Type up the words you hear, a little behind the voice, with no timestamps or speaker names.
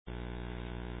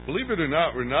believe it or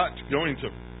not, we're not going to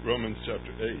Romans chapter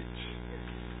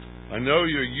 8. I know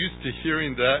you're used to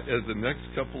hearing that as the next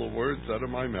couple of words out of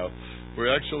my mouth.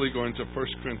 We're actually going to 1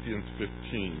 Corinthians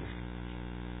 15.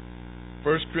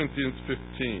 1 Corinthians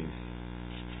 15.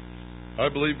 I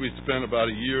believe we spent about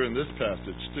a year in this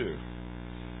passage too.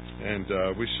 And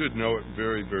we should know it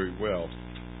very, very well.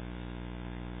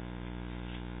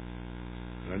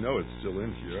 I know it's still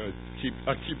in here.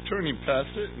 I keep turning past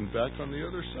it and back on the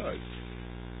other side.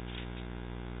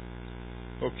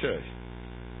 Okay.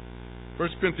 1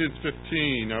 Corinthians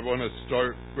 15, I want to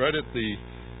start right at the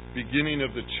beginning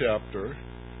of the chapter.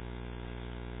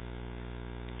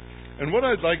 And what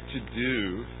I'd like to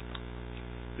do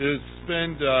is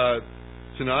spend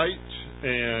tonight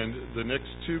and the next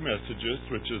two messages,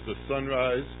 which is the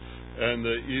sunrise and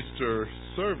the Easter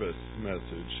service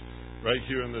message, right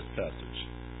here in this passage.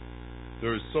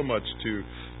 There is so much to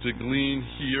glean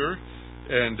here,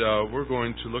 and we're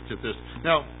going to look at this.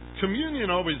 Now, communion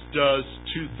always does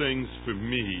two things for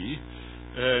me,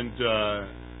 and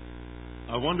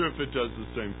I wonder if it does the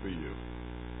same for you.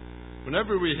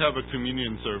 Whenever we have a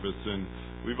communion service, and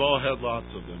we've all had lots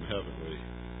of them, haven't we?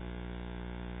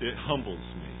 It humbles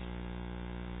me.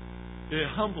 It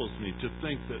humbles me to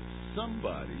think that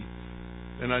somebody,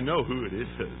 and I know who it is,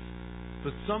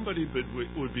 but somebody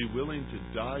would be willing to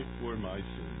die for my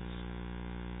sins.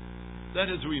 That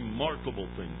is a remarkable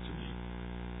thing to me,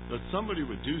 that somebody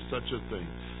would do such a thing.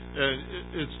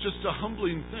 And it's just a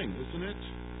humbling thing, isn't it?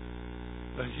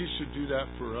 That he should do that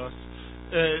for us.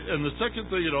 And the second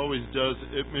thing it always does,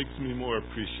 it makes me more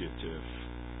appreciative.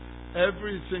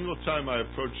 Every single time I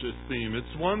approach this theme,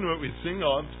 it's one that we sing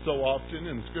of so often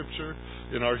in Scripture,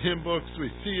 in our hymn books.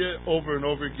 We see it over and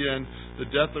over again. The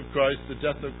death of Christ, the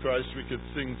death of Christ. We could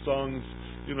sing songs,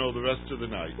 the rest of the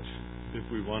night if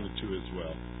we wanted to as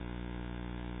well.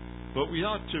 But we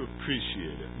ought to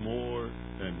appreciate it more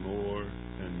and more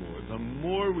and more. The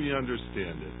more we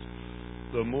understand it,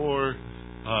 the more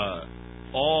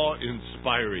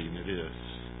awe-inspiring it is.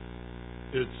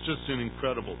 It's just an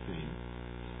incredible theme.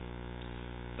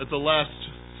 At the Last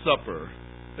Supper,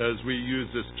 as we use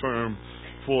this term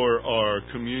for our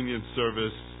communion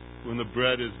service, when the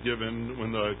bread is given,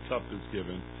 when the cup is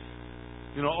given,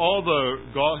 all the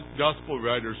gospel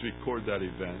writers record that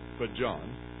event, but John,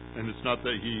 and it's not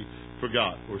that he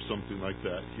forgot or something like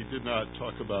that. He did not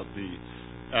talk about the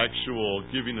actual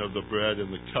giving of the bread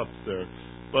and the cup there,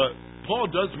 but Paul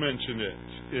does mention it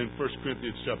in 1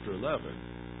 Corinthians chapter 11.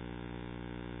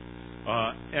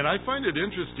 And I find it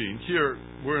interesting. Here,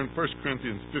 we're in 1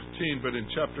 Corinthians 15, but in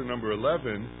chapter number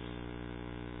 11,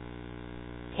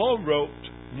 Paul wrote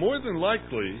more than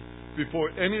likely before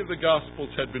any of the Gospels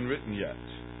had been written yet.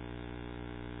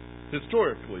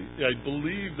 Historically, I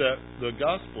believe that the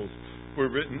Gospels were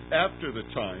written after the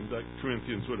time that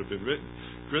Corinthians would have been written.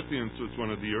 Corinthians was one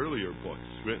of the earlier books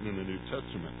written in the New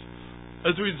Testament.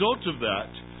 As a result of that,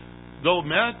 though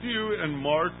Matthew and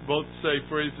Mark both say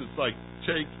phrases like,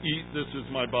 take, eat, this is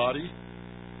my body,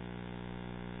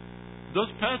 those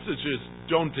passages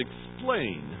don't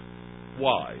explain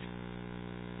why.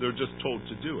 They're just told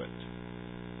to do it.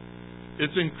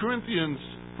 It's in 1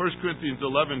 Corinthians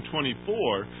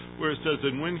 11:24, where it says,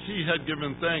 and when he had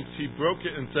given thanks, he broke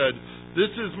it and said, this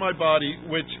is my body,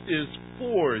 which is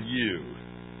for you.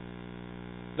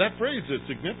 That phrase is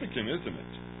significant, isn't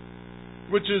it?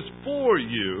 Which is for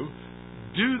you.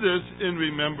 Do this in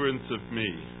remembrance of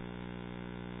me.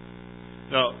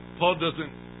 Now, Paul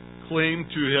doesn't claim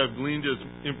to have gleaned his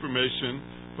information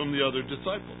from the other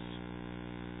disciples.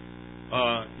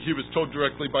 He was told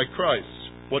directly by Christ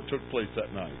what took place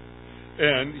that night.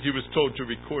 And he was told to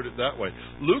record it that way.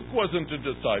 Luke wasn't a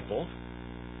disciple.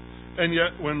 And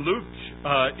yet when Luke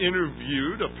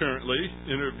interviewed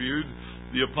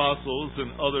the apostles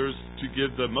and others to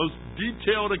give the most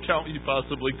detailed account he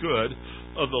possibly could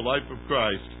of the life of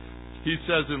Christ, he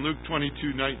says in Luke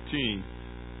 22:19,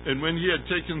 and when he had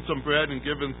taken some bread and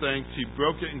given thanks, he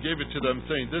broke it and gave it to them,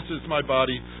 saying, this is my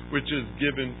body, which is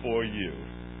given for you.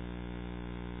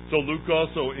 So Luke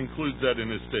also includes that in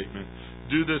his statement.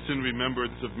 Do this in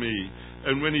remembrance of me.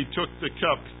 And when he took the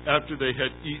cup after they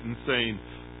had eaten, saying,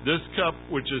 this cup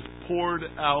which is poured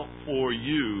out for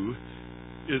you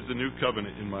is the new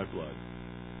covenant in my blood.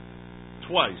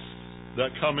 Twice that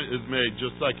comment is made,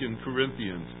 just like in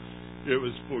Corinthians. It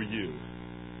was for you.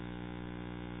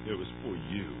 It was for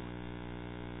you.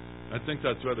 I think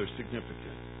that's rather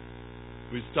significant.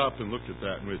 We stop and look at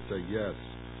that and we say, yes,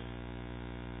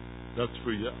 that's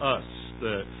for us.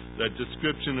 That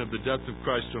description of the death of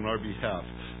Christ on our behalf.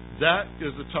 That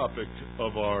is the topic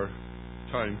of our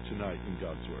time tonight in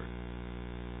God's Word.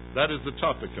 That is the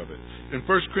topic of it. In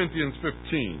 1 Corinthians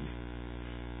 15,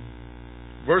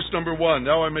 verse number 1,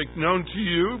 now I make known to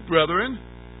you, brethren,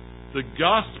 the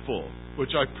gospel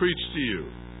which I preached to you,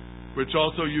 which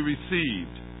also you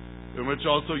received, in which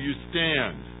also you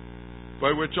stand,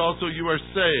 by which also you are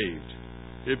saved,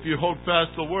 if you hold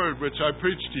fast the word which I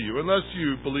preached to you, unless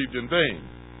you believed in vain.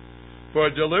 For I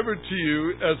delivered to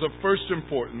you as of first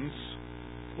importance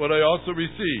what I also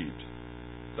received,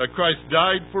 that Christ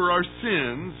died for our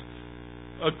sins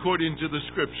according to the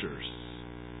Scriptures,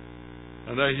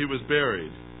 and that he was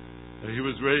buried, and he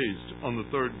was raised on the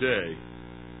third day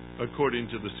according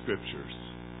to the Scriptures.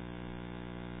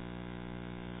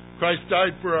 Christ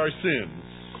died for our sins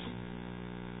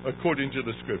according to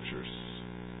the Scriptures.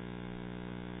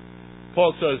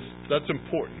 Paul says that's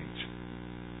important.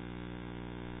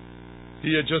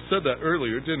 He had just said that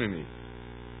earlier, didn't he?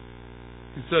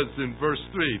 He says in verse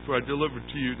 3, for I delivered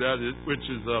to you that which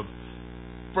is of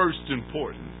first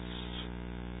importance.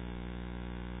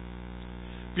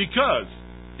 Because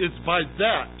it's by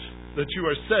that you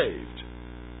are saved.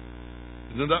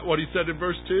 Isn't that what he said in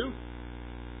verse 2?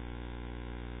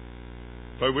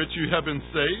 By which you have been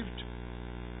saved?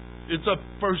 It's of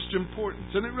first importance.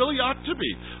 And it really ought to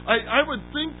be. I would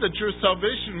think that your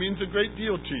salvation means a great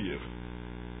deal to you.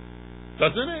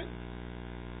 Doesn't it?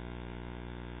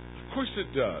 Of course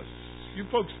it does. You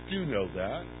folks do know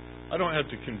that. I don't have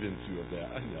to convince you of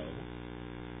that. I know.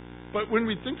 But when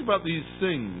we think about these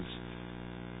things,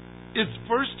 it's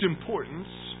first importance.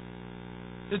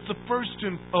 It's the first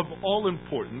of all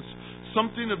importance.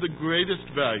 Something of the greatest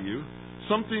value.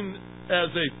 Something as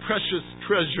a precious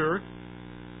treasure.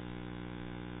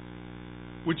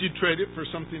 Would you trade it for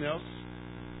something else?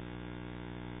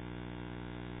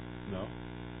 No.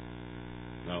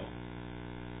 No.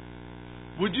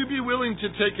 Would you be willing to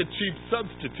take a cheap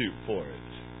substitute for it?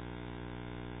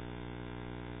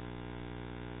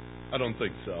 I don't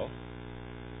think so.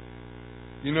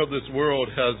 You know, this world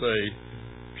has a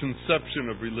conception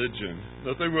of religion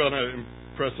that they want to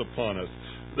impress upon us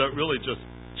that really just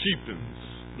cheapens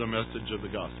the message of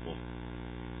the gospel.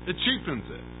 It cheapens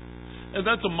it. And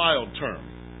that's a mild term,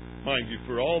 mind you,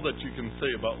 for all that you can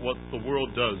say about what the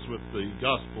world does with the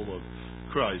gospel of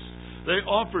Christ. They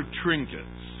offer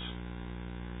trinkets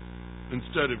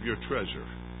instead of your treasure.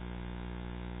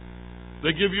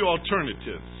 They give you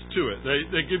alternatives to it.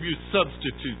 They give you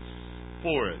substitutes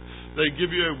for it. They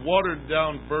give you a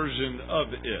watered-down version of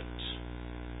it.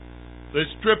 They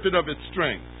strip it of its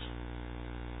strength.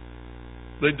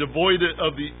 They devoid it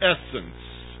of the essence,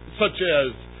 such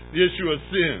as the issue of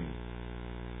sin.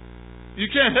 You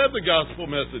can't have the gospel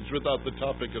message without the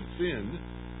topic of sin,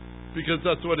 because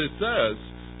that's what it says.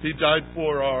 He died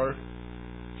for our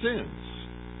sins.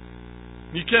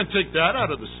 You can't take that out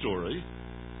of the story.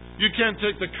 You can't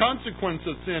take the consequence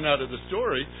of sin out of the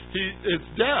story. It's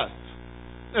death.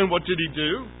 And what did he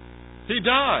do? He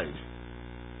died.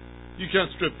 You can't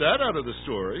strip that out of the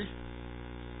story.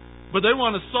 But they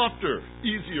want a softer,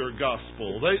 easier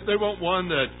gospel. They want one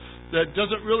that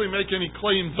doesn't really make any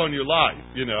claims on your life,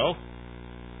 you know.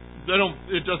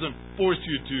 It doesn't force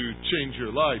you to change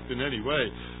your life in any way.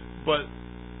 But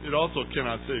it also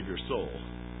cannot save your soul.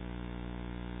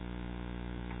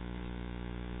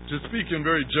 To speak in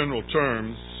very general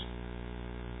terms,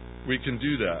 we can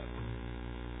do that.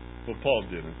 But Paul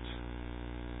didn't.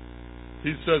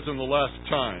 He says in the last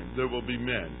time there will be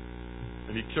men.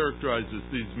 And he characterizes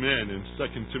these men in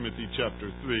 2 Timothy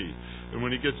chapter 3. And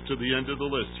when he gets to the end of the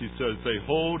list, he says they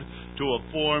hold to a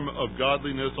form of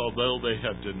godliness although they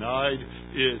have denied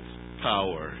its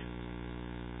power.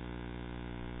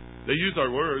 They use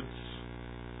our words.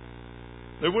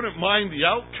 They wouldn't mind the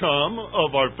outcome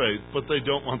of our faith, but they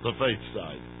don't want the faith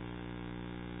side.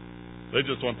 They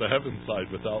just want the heaven side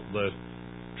without the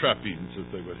trappings, as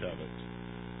they would have it.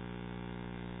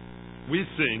 We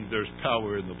sing there's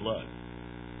power in the blood.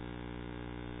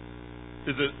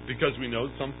 Is it because we know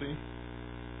something?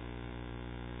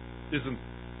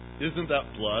 Isn't that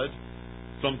blood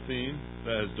something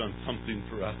that has done something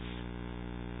for us?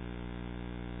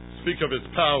 Speak of His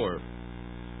power.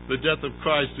 The death of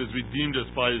Christ has redeemed us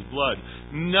by His blood.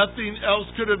 Nothing else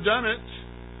could have done it.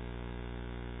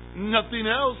 Nothing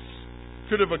else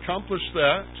could have accomplished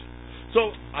that.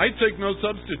 So I take no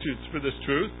substitutes for this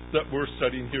truth that we're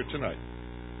studying here tonight.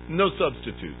 No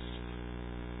substitutes.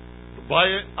 By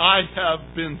it I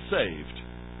have been saved.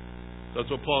 That's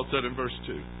what Paul said in verse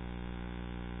 2.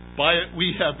 By it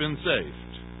we have been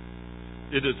saved.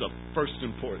 It is of first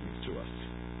importance to us.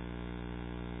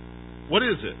 What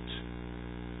is it?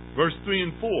 Verse 3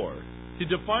 and 4. He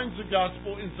defines the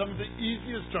gospel in some of the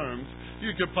easiest terms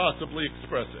you could possibly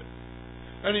express it.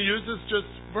 And he uses just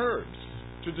verbs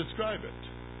to describe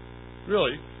it.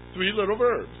 Really, 3 little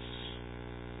verbs.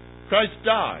 Christ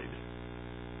died.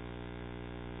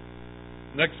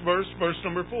 Next verse, verse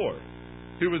number 4.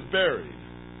 He was buried.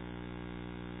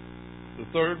 The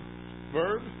third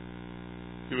verb,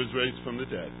 he was raised from the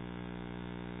dead.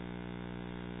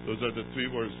 Those are the 3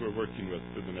 words we're working with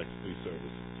for the next 3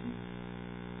 services.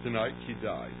 Tonight, he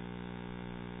died.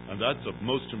 And that's of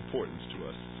most importance to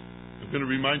us. I'm going to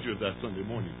remind you of that Sunday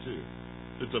morning, too.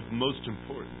 It's of most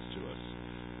importance to us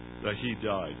that he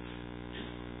died.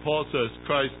 Paul says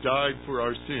Christ died for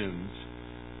our sins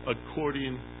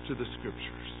according to the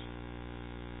Scriptures.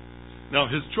 Now,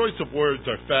 his choice of words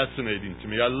are fascinating to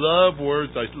me. I love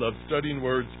words. I love studying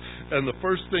words. And the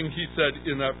first thing he said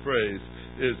in that phrase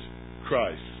is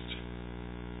Christ.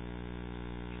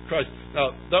 Christ.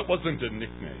 Now, that wasn't a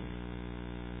nickname.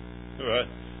 All right?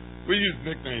 We use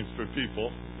nicknames for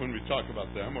people when we talk about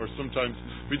them, or sometimes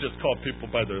we just call people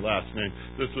by their last name.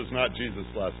 This was not Jesus'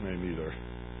 last name either.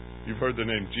 You've heard the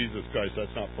name Jesus Christ.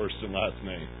 That's not first and last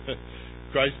name.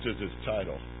 Christ is his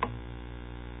title.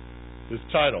 His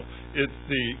title. It's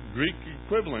the Greek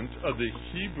equivalent of the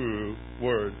Hebrew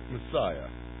word Messiah.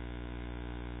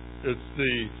 It's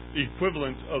the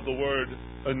equivalent of the word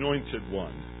anointed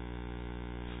one,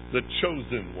 the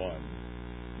chosen one,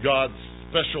 God's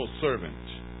special servant.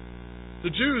 The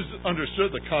Jews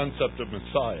understood the concept of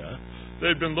Messiah.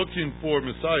 They'd been looking for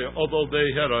Messiah, although they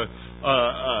had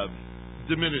a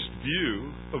diminished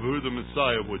view of who the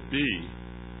Messiah would be.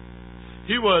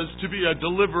 He was to be a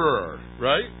deliverer,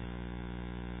 right?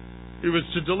 He was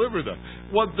to deliver them.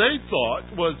 What they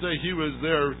thought was that he was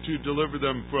there to deliver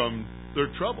them from their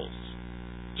troubles.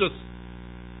 Just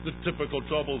the typical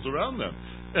troubles around them.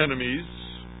 Enemies,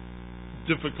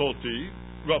 difficulty,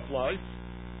 rough life,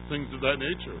 things of that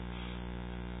nature.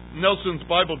 Nelson's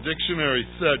Bible Dictionary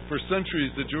said, for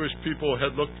centuries the Jewish people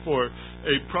had looked for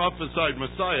a prophesied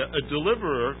Messiah, a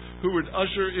deliverer who would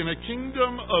usher in a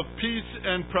kingdom of peace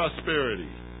and prosperity.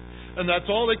 And that's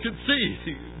all they could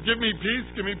see. Give me peace,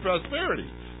 give me prosperity.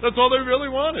 That's all they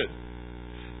really wanted.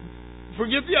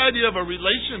 Forget the idea of a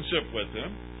relationship with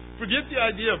him. Forget the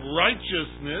idea of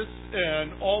righteousness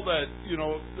and all that,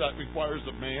 that requires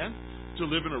of man to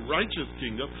live in a righteous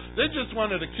kingdom. They just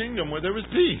wanted a kingdom where there was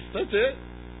peace. That's it.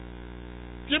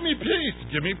 Give me peace.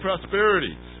 Give me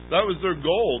prosperity. That was their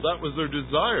goal. That was their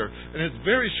desire. And it's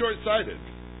very short-sighted.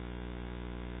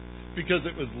 Because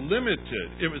it was limited.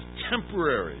 It was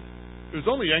temporary. It was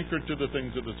only anchored to the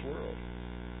things of this world.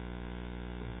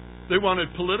 They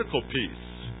wanted political peace.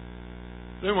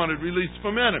 They wanted release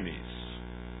from enemies.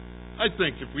 I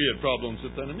think if we had problems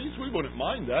with enemies, we wouldn't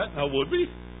mind that. Now, would we?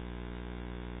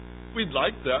 We'd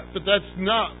like that. But that's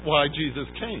not why Jesus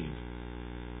came.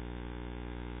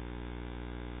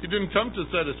 He didn't come to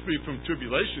set us free from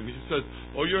tribulation. He says,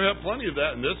 you'll have plenty of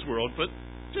that in this world, but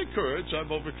take courage, I've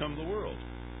overcome the world.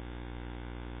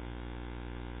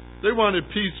 They wanted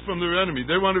peace from their enemy.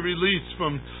 They wanted release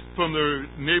from their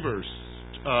neighbors'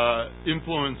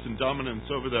 influence and dominance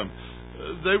over them.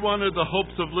 They wanted the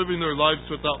hopes of living their lives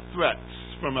without threats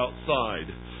from outside.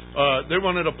 They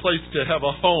wanted a place to have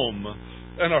a home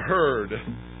and a herd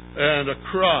and a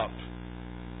crop,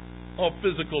 all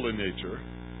physical in nature.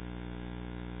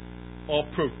 All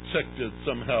protected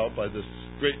somehow by this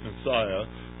great Messiah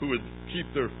who would keep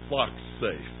their flocks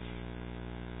safe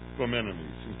from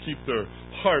enemies and keep their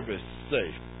harvest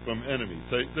safe from enemies.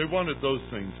 They wanted those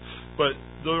things, but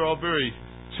they're all very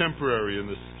temporary in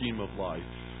the scheme of life.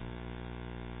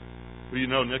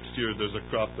 Well, next year there's a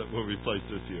crop that will replace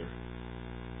this year.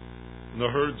 And the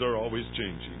herds are always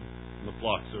changing, and the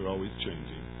flocks are always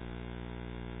changing.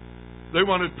 They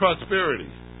wanted prosperity.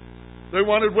 They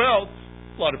wanted wealth.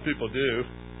 A lot of people do.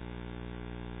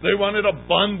 They wanted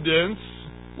abundance.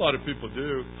 A lot of people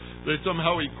do. They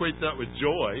somehow equate that with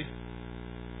joy.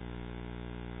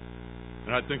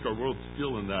 And I think our world's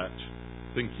still in that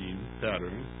thinking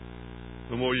pattern.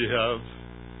 The more you have,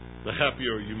 the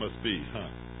happier you must be,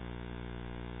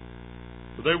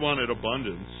 But they wanted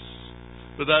abundance.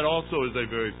 But that also is a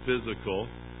very physical,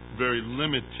 very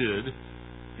limited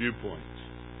viewpoint.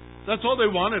 That's all they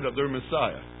wanted of their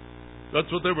Messiah. That's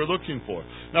what they were looking for.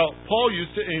 Now, Paul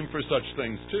used to aim for such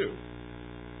things too.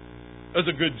 As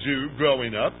a good Jew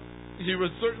growing up, he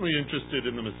was certainly interested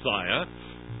in the Messiah.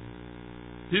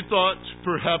 He thought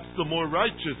perhaps the more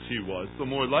righteous he was, the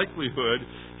more likelihood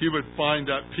he would find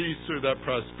that peace or that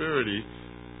prosperity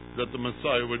that the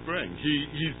Messiah would bring.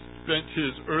 He spent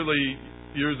his early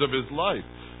years of his life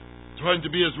trying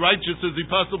to be as righteous as he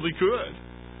possibly could.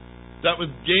 That was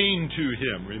gain to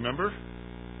him, remember?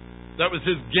 That was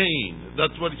his gain.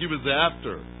 That's what he was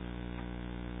after.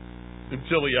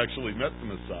 until he actually met the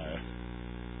Messiah.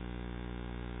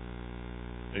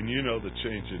 And you know the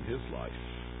change in his life.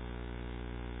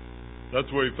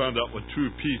 That's where he found out what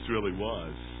true peace really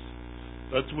was.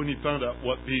 That's when he found out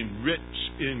what being rich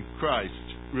in Christ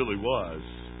really was.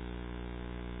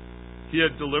 He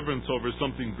had deliverance over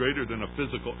something greater than a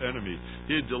physical enemy.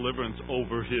 He had deliverance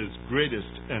over his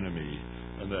greatest enemy,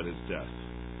 and that is death.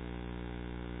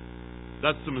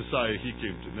 That's the Messiah he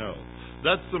came to know.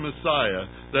 That's the Messiah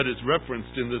that is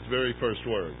referenced in this very first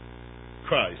word,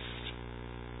 Christ.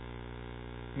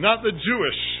 Not the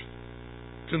Jewish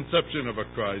conception of a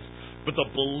Christ, but the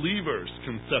believer's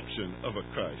conception of a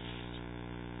Christ.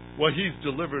 What he's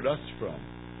delivered us from.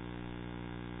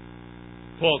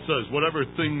 Paul says, whatever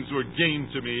things were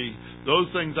gained to me, those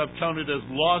things I've counted as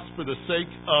loss for the sake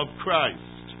of Christ.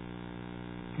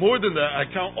 More than that, I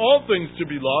count all things to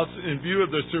be lost in view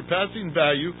of the surpassing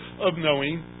value of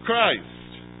knowing Christ.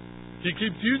 He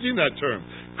keeps using that term.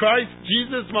 Christ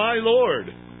Jesus my Lord,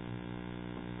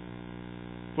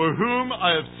 for whom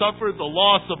I have suffered the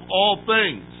loss of all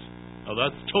things. Now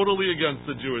that's totally against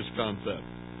the Jewish concept.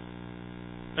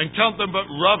 And count them but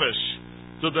rubbish,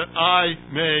 so that I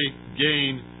may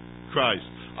gain Christ.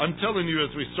 I'm telling you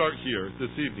as we start here this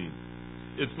evening,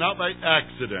 it's not by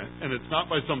accident, and it's not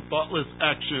by some thoughtless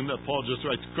action that Paul just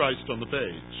writes Christ on the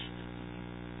page.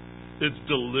 It's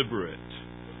deliberate.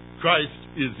 Christ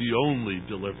is the only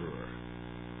deliverer.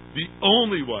 The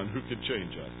only one who can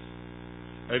change us.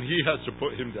 And he has to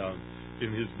put him down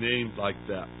in his name like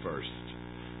that first.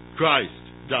 Christ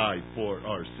died for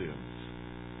our sins.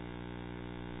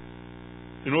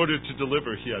 In order to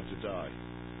deliver, he had to die.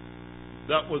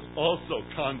 That was also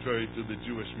contrary to the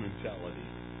Jewish mentality.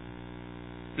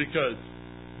 Because,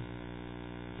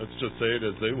 let's just say it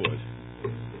as they would,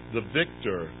 the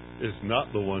victor is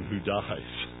not the one who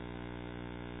dies.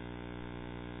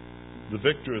 The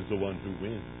victor is the one who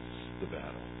wins the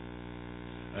battle.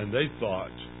 And they thought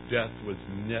death was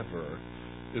never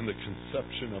in the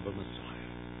conception of a Messiah.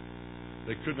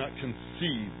 They could not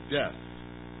conceive death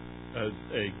as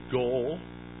a goal,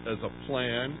 as a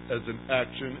plan, as an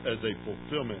action, as a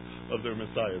fulfillment of their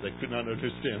Messiah. They could not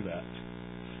understand that.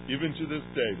 Even to this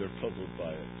day, they're puzzled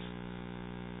by it.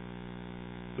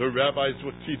 Their rabbis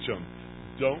would teach them,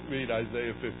 don't read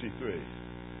Isaiah 53.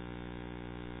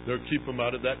 They'll keep them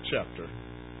out of that chapter,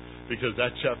 because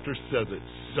that chapter says it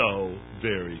so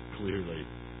very clearly.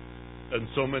 And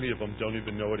so many of them don't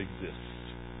even know it exists.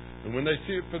 And when they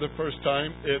see it for the first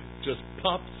time, it just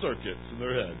pops circuits in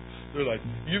their head. They're like,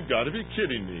 you've got to be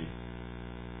kidding me.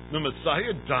 The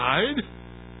Messiah died?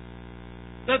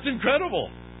 That's incredible.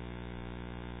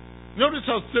 Notice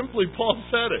how simply Paul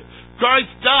said it.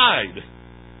 Christ died.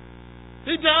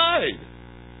 He died.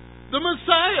 The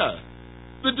Messiah,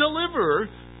 the deliverer,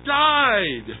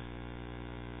 died.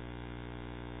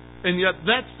 And yet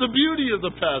that's the beauty of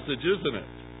the passage, isn't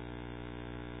it?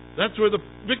 That's where the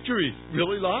victory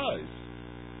really lies,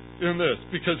 in this,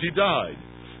 because he died.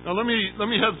 Now let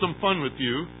me have some fun with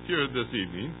you here this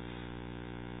evening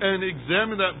and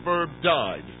examine that verb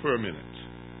died for a minute.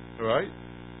 All right?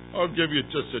 I'll give you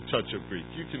just a touch of Greek.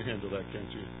 You can handle that,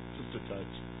 can't you? Just a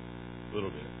touch. A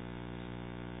little bit.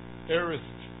 Aorist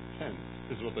tense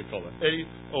is what they call it.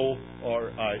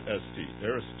 A-O-R-I-S-T.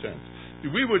 Aorist tense.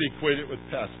 We would equate it with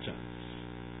past tense.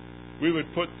 We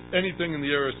would put anything in the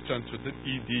aorist tense with an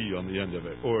ed on the end of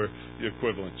it, or the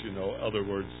equivalent, other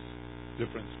words,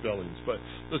 different spellings, but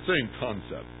the same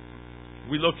concept.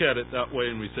 We look at it that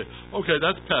way and we say, okay,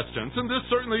 that's past tense, and this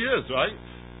certainly is, right?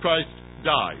 Christ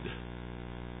died.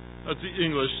 That's the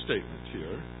English statement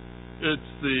here.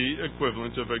 It's the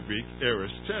equivalent of a Greek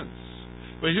aorist tense.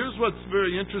 But here's what's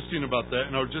very interesting about that,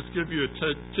 and I'll just give you a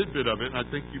tidbit of it, and I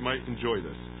think you might enjoy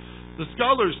this. The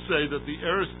scholars say that the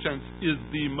aorist tense is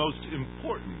the most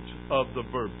important of the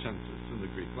verb tenses in the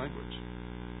Greek language.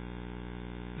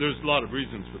 There's a lot of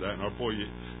reasons for that, and I'll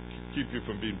keep you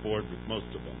from being bored with most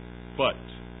of them. But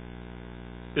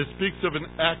it speaks of an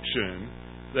action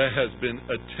that has been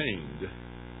attained.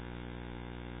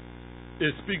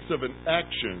 It speaks of an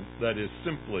action that is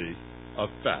simply a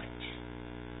fact.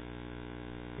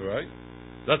 All right?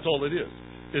 That's all it is.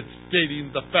 It's stating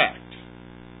the fact.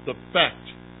 The fact.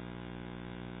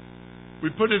 We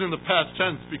put it in the past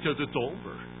tense because it's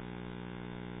over.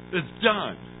 It's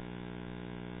done.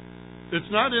 It's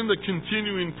not in the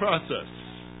continuing process.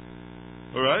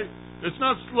 All right? It's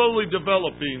not slowly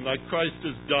developing like Christ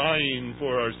is dying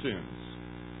for our sins.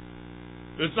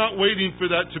 It's not waiting for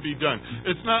that to be done.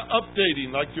 It's not updating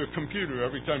like your computer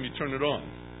every time you turn it on,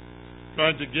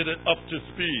 trying to get it up to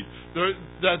speed.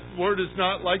 That word is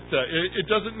not like that. It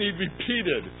doesn't need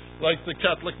repeated like the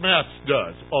Catholic Mass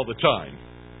does all the time.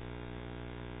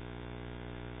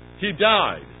 He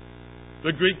died.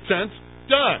 The Greek tense,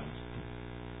 done.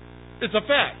 It's a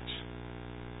fact.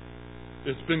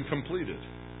 It's been completed.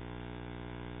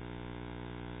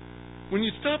 When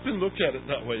you stop and look at it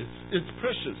that way, it's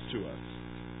precious to us.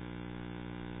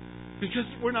 Because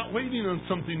we're not waiting on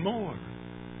something more.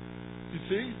 You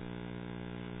see?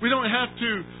 We don't have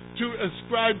to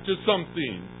ascribe to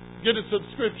something, get a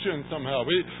subscription somehow.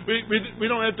 We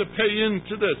don't have to pay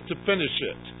into this to finish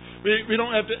it. We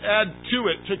don't have to add to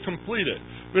it to complete it.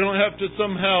 We don't have to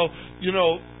somehow,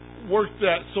 work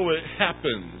that so it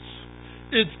happens.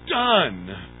 It's done.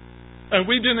 And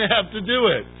we didn't have to do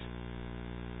it.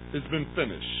 It's been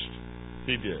finished.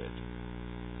 He did.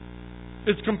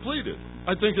 It's completed.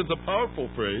 I think it's a powerful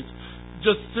phrase.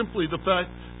 Just simply the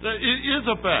fact that it is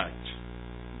a fact.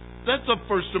 That's of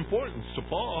first importance to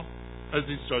Paul as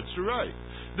he starts to write.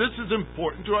 This is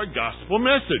important to our gospel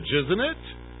message, isn't it?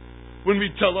 When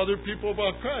we tell other people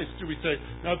about Christ, do we say,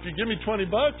 now if you give me $20,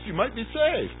 you might be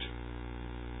saved?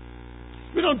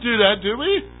 We don't do that, do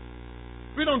we?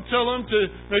 We don't tell them to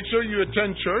make sure you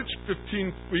attend church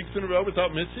 15 weeks in a row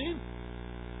without missing.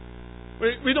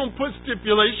 We don't put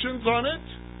stipulations on it.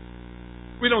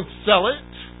 We don't sell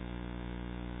it.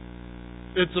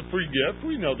 It's a free gift.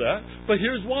 We know that. But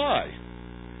here's why.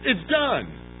 It's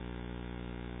done.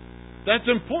 That's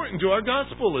important to our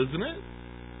gospel, isn't it?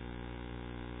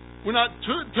 We're not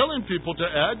telling people to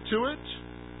add to it.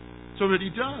 It's already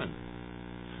done.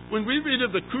 When we read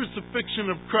of the crucifixion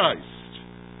of Christ,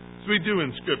 as we do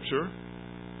in Scripture,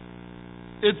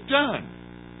 it's done.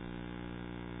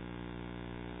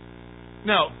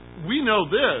 Now, we know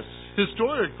this,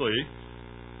 historically,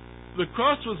 the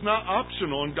cross was not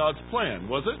optional in God's plan,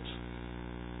 was it?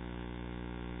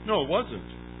 No, it wasn't.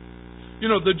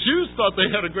 The Jews thought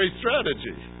they had a great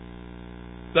strategy.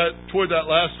 That toward that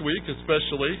last week,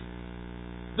 especially,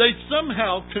 they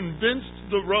somehow convinced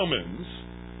the Romans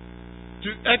to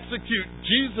execute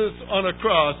Jesus on a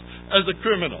cross as a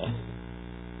criminal.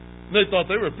 They thought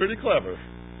they were pretty clever.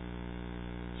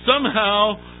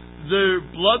 Somehow, their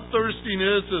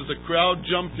bloodthirstiness as the crowd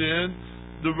jumped in,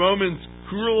 the Romans'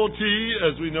 cruelty,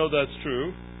 as we know that's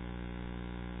true,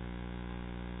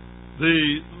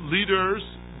 the leaders,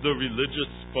 the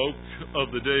religious folk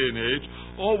of the day and age,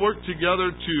 all worked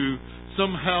together to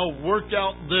somehow work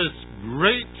out this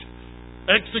great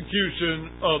execution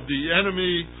of the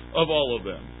enemy of all of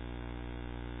them.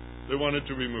 They wanted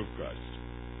to remove Christ.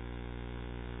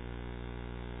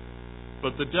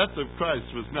 But the death of Christ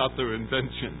was not their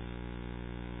invention.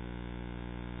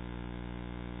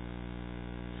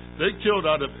 They killed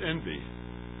out of envy,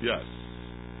 yes.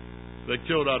 They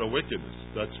killed out of wickedness,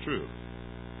 that's true.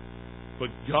 But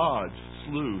God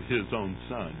slew His own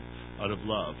Son out of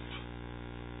love,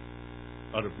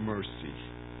 out of mercy,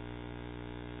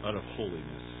 out of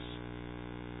holiness.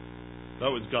 That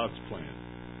was God's plan.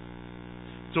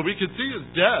 So we can see His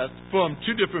death from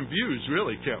two different views,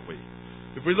 really, can't we?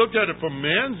 If we look at it from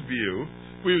man's view,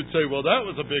 we would say, well, that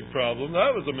was a big problem.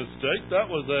 That was a mistake. That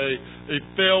was a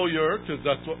failure, because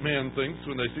that's what man thinks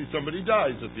when they see somebody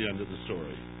dies at the end of the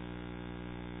story.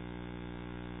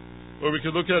 Or we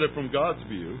could look at it from God's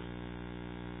view.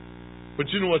 But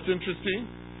you know what's interesting?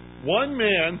 One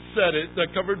man said it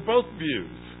that covered both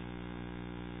views.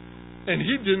 And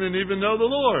he didn't even know the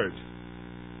Lord.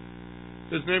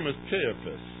 His name was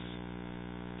Caiaphas.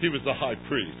 He was the high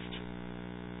priest.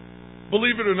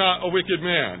 Believe it or not, a wicked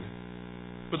man.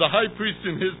 But the high priest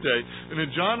in his day. And in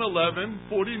John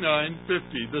 11, 49,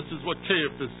 50, this is what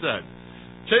Caiaphas said.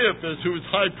 Caiaphas, who was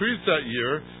high priest that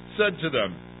year, said to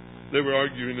them, they were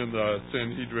arguing in the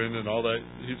Sanhedrin and all that.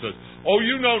 He says, oh,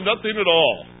 you know nothing at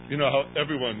all. You know how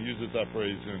everyone uses that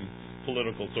phrase in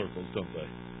political circles, don't they?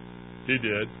 He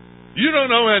did. You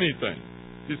don't know anything.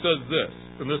 He says this,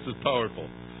 and this is powerful.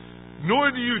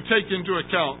 Nor do you take into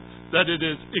account that it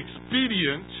is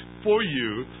expedient for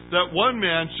you that one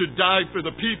man should die for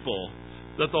the people,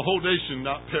 that the whole nation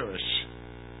not perish.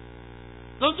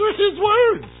 Those were his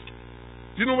words.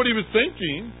 Do you know what he was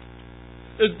thinking?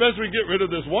 It's best we get rid of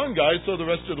this one guy so the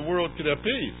rest of the world could have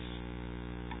peace.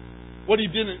 What he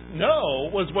didn't know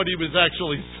was what he was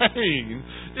actually saying.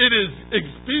 It is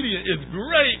expedient, it's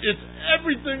great, it's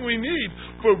everything we need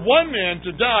for one man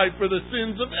to die for the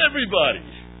sins of everybody.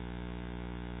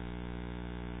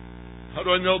 How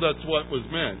do I know that's what was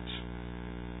meant?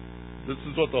 This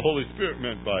is what the Holy Spirit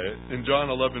meant by it. In John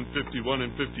 11:51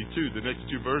 and 52, the next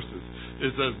two verses,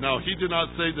 it says, now he did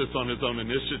not say this on his own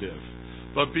initiative,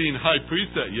 but being high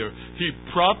priest that year, he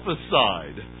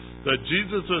prophesied that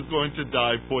Jesus was going to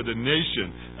die for the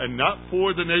nation, and not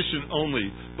for the nation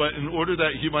only, but in order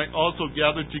that he might also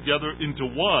gather together into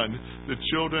one the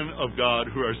children of God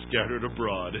who are scattered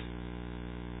abroad.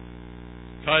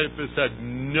 Caiaphas had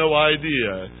no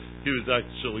idea he was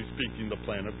actually speaking the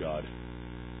plan of God.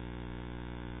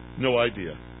 No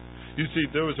idea. You see,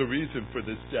 there was a reason for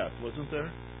this death, wasn't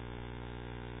there?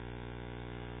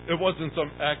 It wasn't some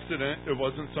accident. It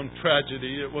wasn't some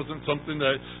tragedy. It wasn't something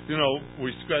that,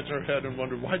 we scratch our head and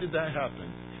wonder, why did that happen?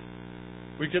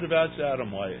 We could have asked Adam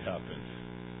why it happened.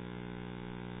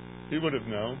 He would have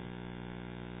known.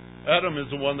 Adam is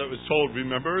the one that was told,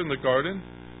 remember, in the garden,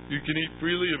 you can eat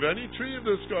freely of any tree of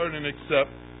this garden except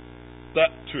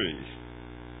that tree.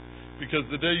 Because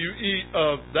the day you eat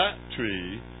of that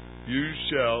tree, you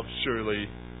shall surely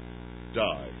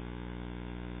die.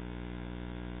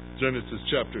 Genesis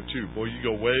chapter 2. Boy, you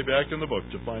go way back in the book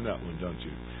to find that one, don't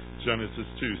you? Genesis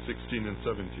 2, 16 and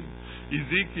 17.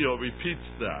 Ezekiel repeats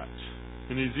that.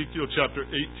 In Ezekiel chapter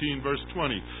 18, verse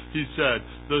 20, he said,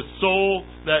 the soul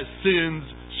that sins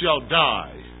shall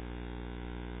die.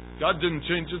 God didn't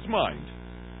change his mind.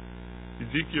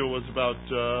 Ezekiel was about,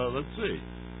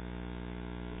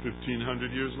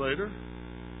 1,500 years later.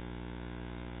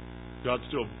 God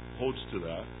still holds to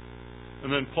that.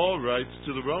 And then Paul writes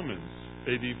to the Romans,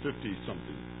 AD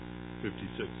 50-something,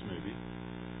 56 maybe.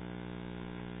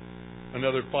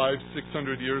 Another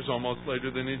 500-600 years almost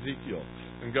later than Ezekiel.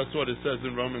 And guess what it says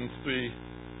in Romans 3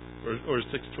 or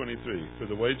 6:23? For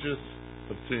the wages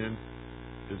of sin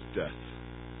is death.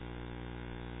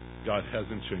 God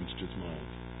hasn't changed his mind.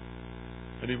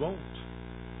 And he won't.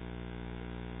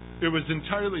 It was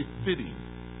entirely fitting.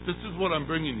 This is what I'm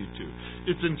bringing you to.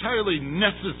 It's entirely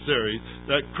necessary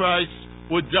that Christ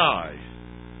would die.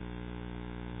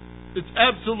 It's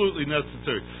absolutely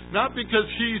necessary. Not because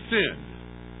he sinned.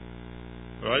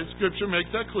 All right, Scripture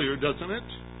makes that clear, doesn't it?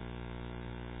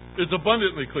 It's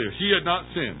abundantly clear. He had not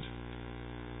sinned.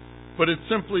 But it's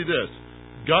simply this.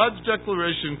 God's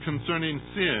declaration concerning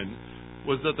sin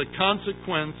was that the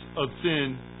consequence of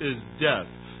sin is death.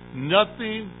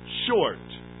 Nothing short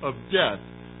of death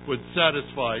would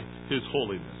satisfy his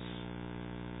holiness.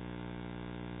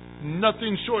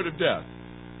 Nothing short of death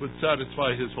would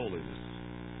satisfy his holiness.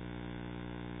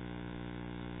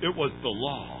 It was the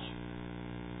law.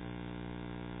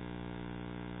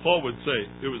 Paul would say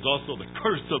it was also the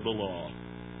curse of the law,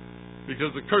 because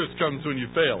the curse comes when you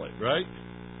fail it, right?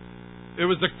 It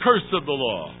was the curse of the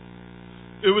law.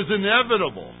 It was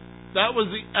inevitable. That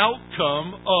was the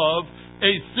outcome of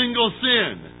a single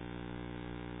sin.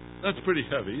 That's pretty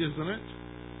heavy, isn't it?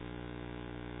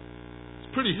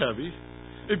 It's pretty heavy.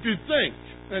 If you think,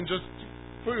 and just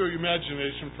for your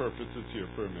imagination purposes here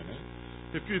for a minute,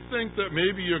 if you think that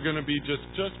maybe you're going to be just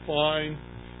fine,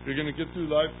 you're going to get through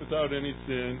life without any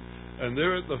sin, and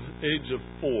there at the age of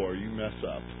 4 you mess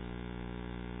up.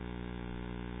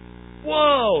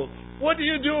 Whoa! What do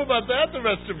you do about that the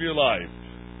rest of your life?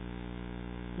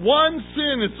 One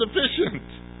sin is sufficient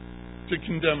to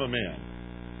condemn a man.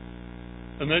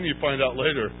 And then you find out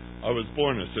later, I was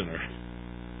born a sinner.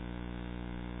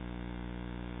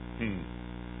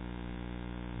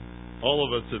 All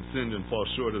of us have sinned and fall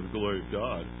short of the glory of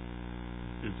God.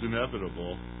 It's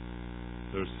inevitable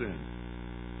there's sin.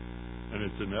 And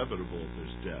it's inevitable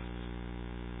there's death.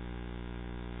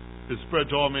 It's spread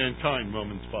to all mankind,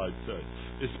 Romans 5 says.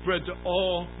 It's spread to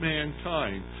all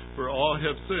mankind, for all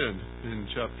have sinned in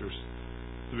chapters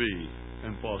 3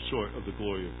 and fall short of the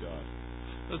glory of God.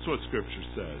 That's what Scripture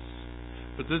says.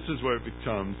 But this is where it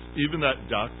becomes, even that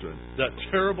doctrine, that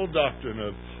terrible doctrine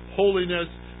of holiness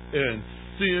and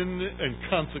sin and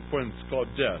consequence called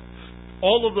death.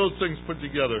 All of those things put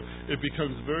together, it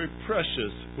becomes very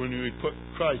precious when we put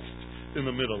Christ in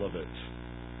the middle of it.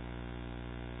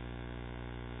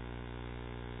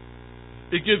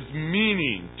 It gives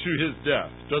meaning to his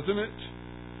death, doesn't it?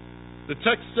 The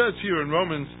text says here in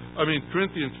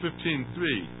Corinthians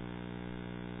 15:3,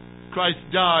 Christ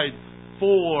died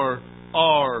for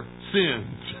our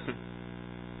sins.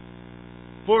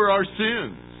 For our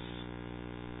sins.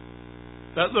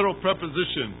 That little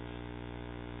preposition,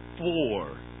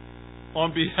 for,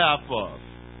 on behalf of,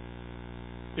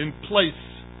 in place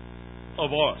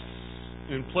of us,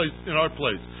 in our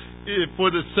place, for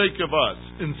the sake of us,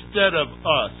 instead of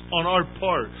us, on our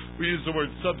part. We use the word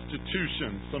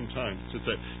substitution sometimes to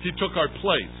say, he took our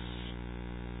place.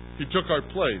 He took our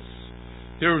place.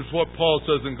 Here's what Paul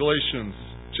says in Galatians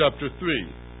chapter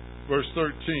 3, verse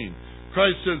 13.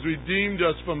 Christ has redeemed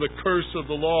us from the curse of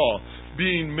the law,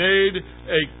 being made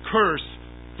a curse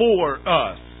for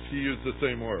us. He used the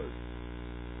same word.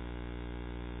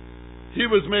 He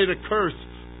was made a curse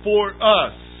for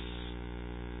us.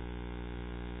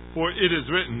 For it is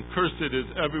written, cursed is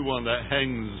everyone that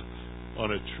hangs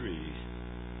on a tree.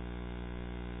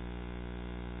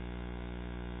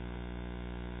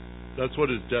 That's what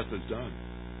his death has done.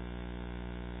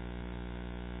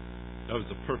 That was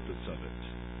the purpose of it.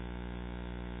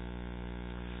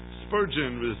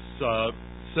 Spurgeon was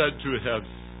said to have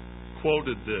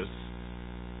quoted this.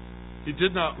 He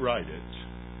did not write it,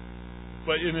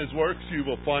 but in his works you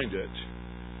will find it.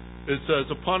 It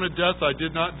says, upon a death I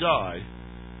did not die,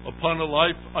 upon a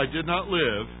life I did not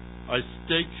live, I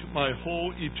stake my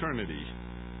whole eternity.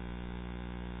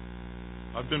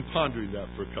 I've been pondering that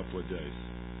for a couple of days.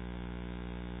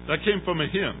 That came from a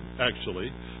hymn,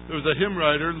 actually. There was a hymn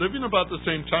writer living about the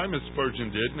same time as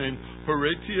Spurgeon did, named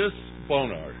Horatius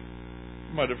Bonar.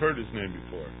 You might have heard his name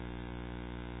before.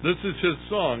 This is his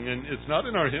song, and it's not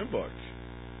in our hymn book.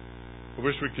 I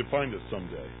wish we could find it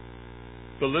someday.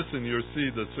 But listen, you'll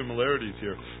see the similarities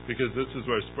here, because this is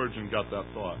where Spurgeon got that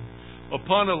thought.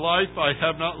 Upon a life I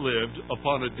have not lived,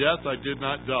 upon a death I did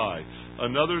not die.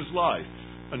 Another's life,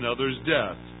 another's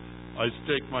death, I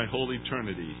stake my whole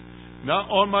eternity. Not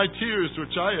on my tears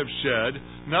which I have shed,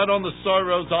 not on the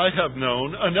sorrows I have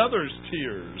known, another's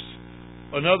tears,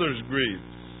 another's griefs.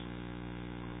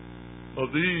 Of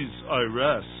these I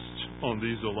rest, on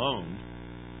these alone.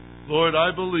 Lord, I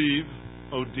believe,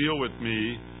 O deal with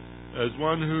me, as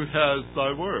one who has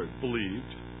thy word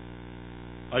believed.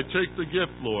 I take the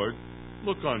gift, Lord,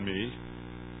 look on me,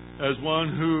 as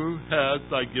one who has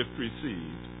thy gift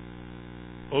received.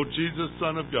 O Jesus,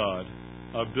 Son of God,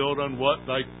 I build on what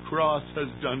thy cross has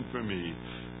done for me.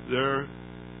 There,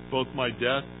 both my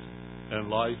death and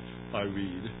life I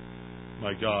read,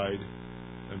 my guide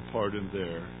and pardon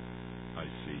there I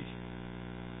see.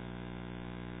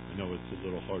 I know it's a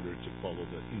little harder to follow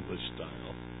the English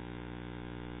style.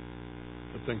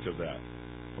 But think of that.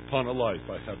 Upon a life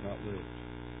I have not lived.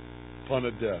 Upon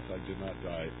a death I did not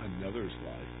die. Another's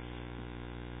life,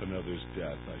 another's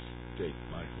death, I stake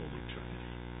my whole eternity.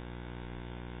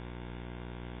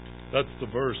 That's the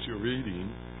verse you're reading.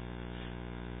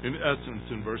 In essence,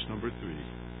 in verse number 3,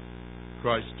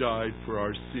 Christ died for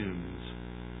our sins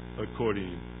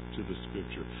according to the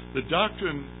Scripture. The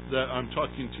doctrine that I'm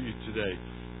talking to you today,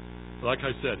 like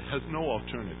I said, has no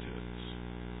alternatives.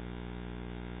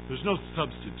 There's no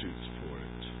substitutes for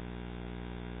it.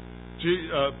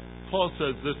 Paul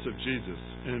says this of Jesus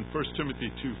in 1 Timothy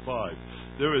 2:5.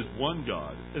 There is one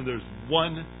God, and there's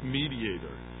one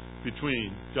mediator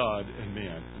between God and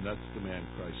man, and that's the man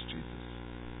Christ Jesus.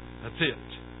 That's it.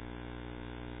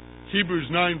 Hebrews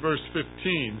 9 verse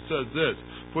 15 says this,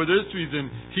 for this reason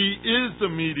he is the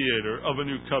mediator of a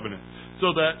new covenant,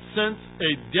 so that since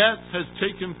a death has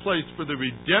taken place for the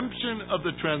redemption of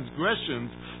the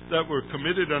transgressions that were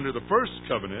committed under the first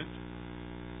covenant,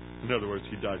 in other words,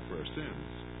 he died for our sins,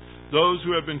 those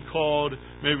who have been called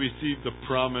may receive the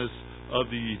promise of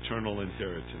the eternal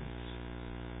inheritance.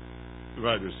 The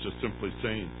writer is just simply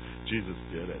saying, Jesus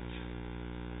did it.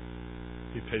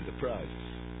 He paid the price.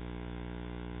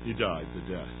 He died the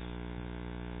death.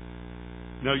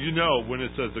 Now you know when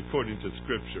it says according to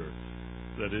Scripture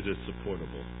that it is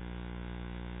supportable.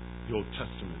 The Old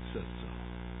Testament says so.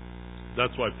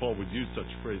 That's why Paul would use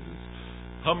such phrases.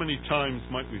 How many times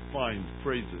might we find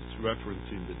phrases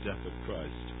referencing the death of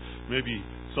Christ? Maybe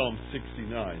Psalm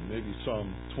 69, maybe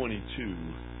Psalm 22,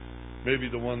 maybe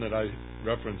the one that I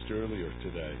referenced earlier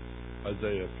today,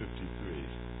 Isaiah 53.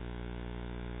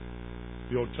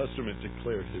 The Old Testament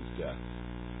declared his death,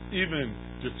 even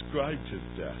described his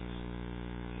death.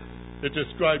 It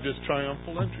described his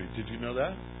triumphal entry. Did you know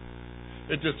that?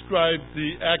 It described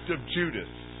the act of Judas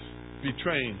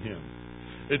betraying him.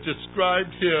 It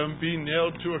described him being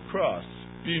nailed to a cross,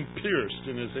 being pierced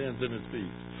in his hands and his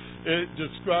feet. It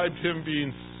described him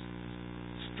being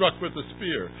struck with a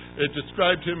spear. It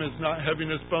described him as not having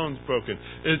his bones broken.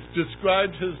 It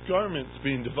described his garments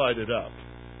being divided up.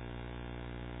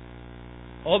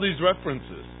 All these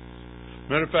references.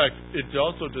 Matter of fact, it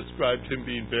also described him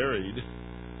being buried,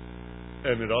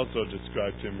 and it also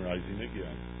described him rising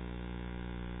again.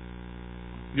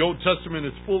 The Old Testament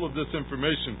is full of this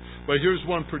information, but here's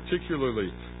one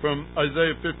particularly from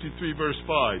Isaiah 53 verse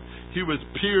 5. He was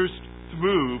pierced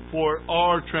through for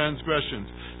our transgressions.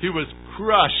 He was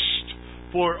crushed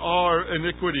for our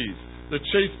iniquities. The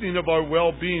chastening of our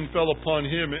well-being fell upon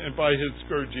him, and by his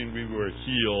scourging we were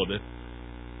healed.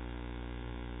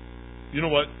 You know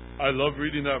what? I love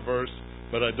reading that verse,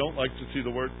 but I don't like to see the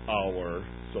word our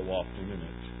so often in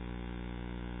it.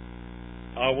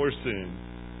 Our sin,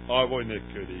 our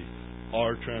iniquity,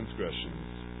 our transgressions.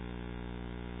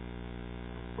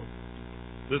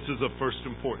 This is of first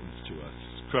importance to us.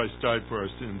 Christ died for our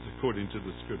sins according to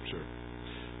the Scripture.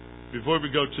 before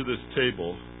we go to this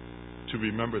table to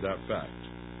remember that fact,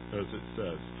 as it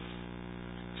says,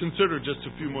 consider just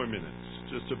a few more minutes,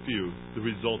 just a few, the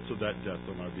results of that death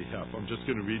on our behalf. I'm just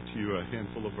going to read to you a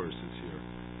handful of verses here.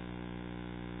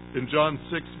 In John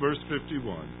 6, verse 51,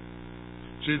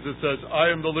 Jesus says, I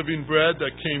am the living bread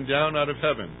that came down out of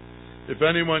heaven. If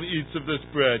anyone eats of this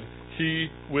bread, he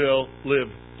will live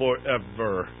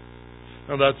forever.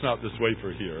 Now that's not this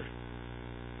wafer here.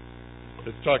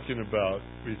 It's talking about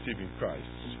receiving Christ.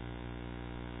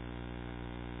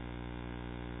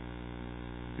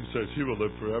 He says he will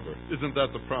live forever. Isn't that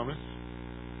the promise?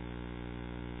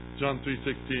 John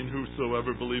 3:16,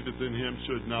 whosoever believeth in him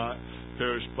should not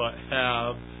perish but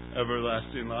have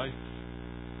everlasting life.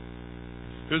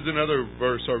 Here's another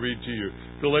verse I'll read to you.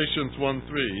 Galatians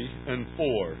 1:3 and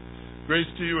 4. Grace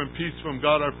to you and peace from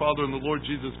God our Father and the Lord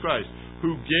Jesus Christ,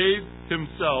 who gave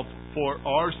himself for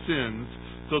our sins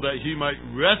so that he might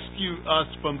rescue us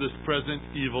from this present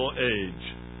evil age.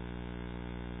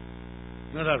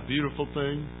 Isn't that a beautiful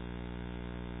thing?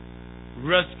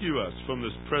 Rescue us from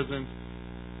this present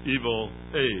evil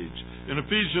age. In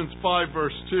Ephesians 5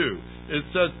 verse 2, it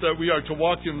says that we are to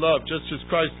walk in love just as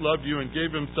Christ loved you and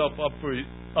gave himself up for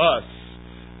us,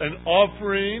 an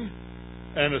offering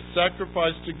and a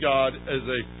sacrifice to God as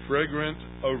a fragrant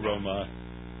aroma.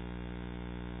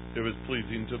 It was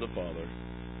pleasing to the Father.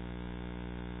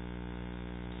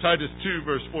 Titus 2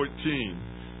 verse 14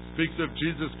 speaks of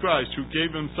Jesus Christ who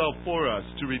gave himself for us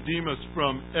to redeem us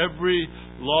from every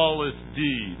lawless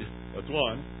deed. That's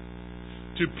one.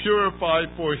 To purify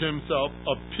for himself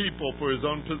a people for his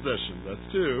own possession.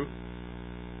 That's two.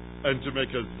 And to make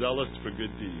us zealous for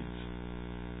good deeds.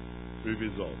 Three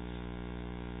results.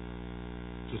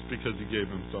 Just because he gave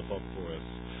himself up for us.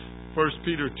 1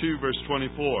 Peter 2 verse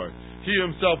 24. He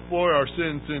himself bore our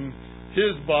sins in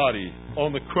his body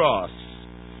on the cross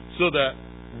so that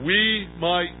we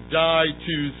might die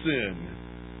to sin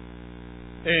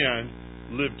and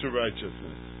live to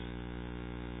righteousness.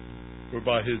 For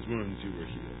by his wounds you were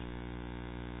healed.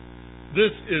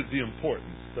 This is the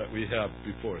importance that we have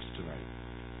before us tonight.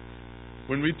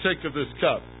 When we take of this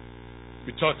cup,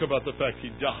 we talk about the fact he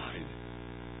died.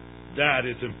 That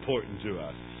is important to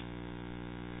us.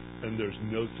 And there's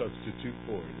no substitute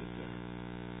for it, is there?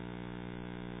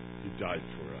 He died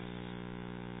for us.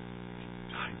 He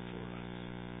died for us.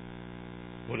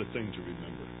 What a thing to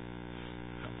remember.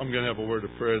 I'm going to have a word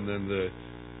of prayer, and then the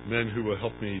men who will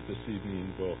help me this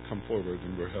evening will come forward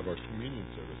and we'll have our communion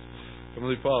service.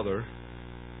 Heavenly Father,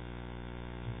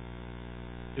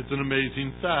 it's an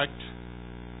amazing fact.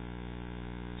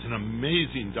 It's an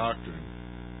amazing doctrine.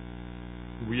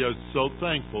 We are so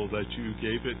thankful that you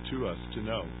gave it to us to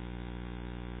know.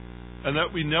 And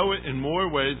that we know it in more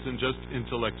ways than just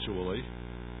intellectually.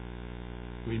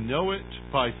 We know it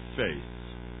by faith.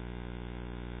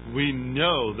 We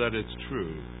know that it's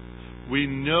true. We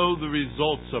know the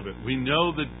results of it. We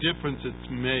know the difference it's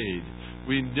made.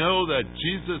 We know that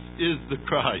Jesus is the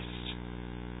Christ.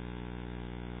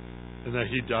 And that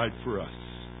he died for us.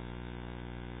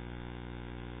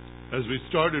 As we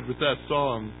started with that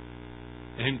song,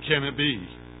 and can it be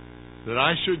that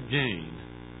I should gain?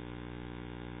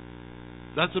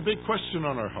 That's a big question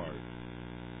on our heart.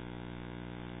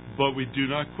 But we do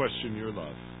not question your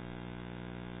love.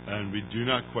 And we do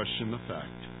not question the fact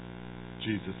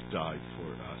Jesus died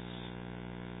for us.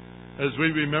 As we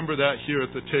remember that here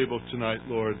at the table tonight,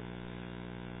 Lord,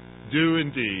 do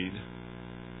indeed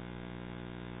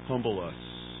humble us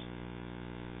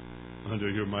under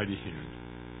your mighty hand.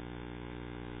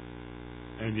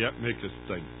 And yet make us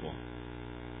thankful.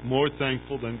 More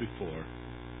thankful than before.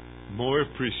 More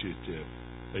appreciative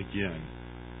again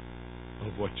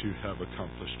of what you have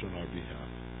accomplished on our behalf.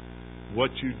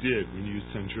 What you did when you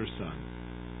sent your Son,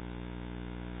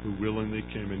 who willingly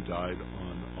came and died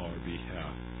on our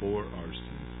behalf for our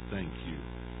sins. Thank you.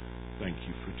 Thank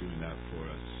you for doing that for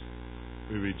us.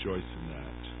 We rejoice in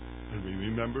that. And we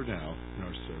remember now in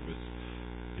our service.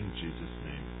 In Jesus' name.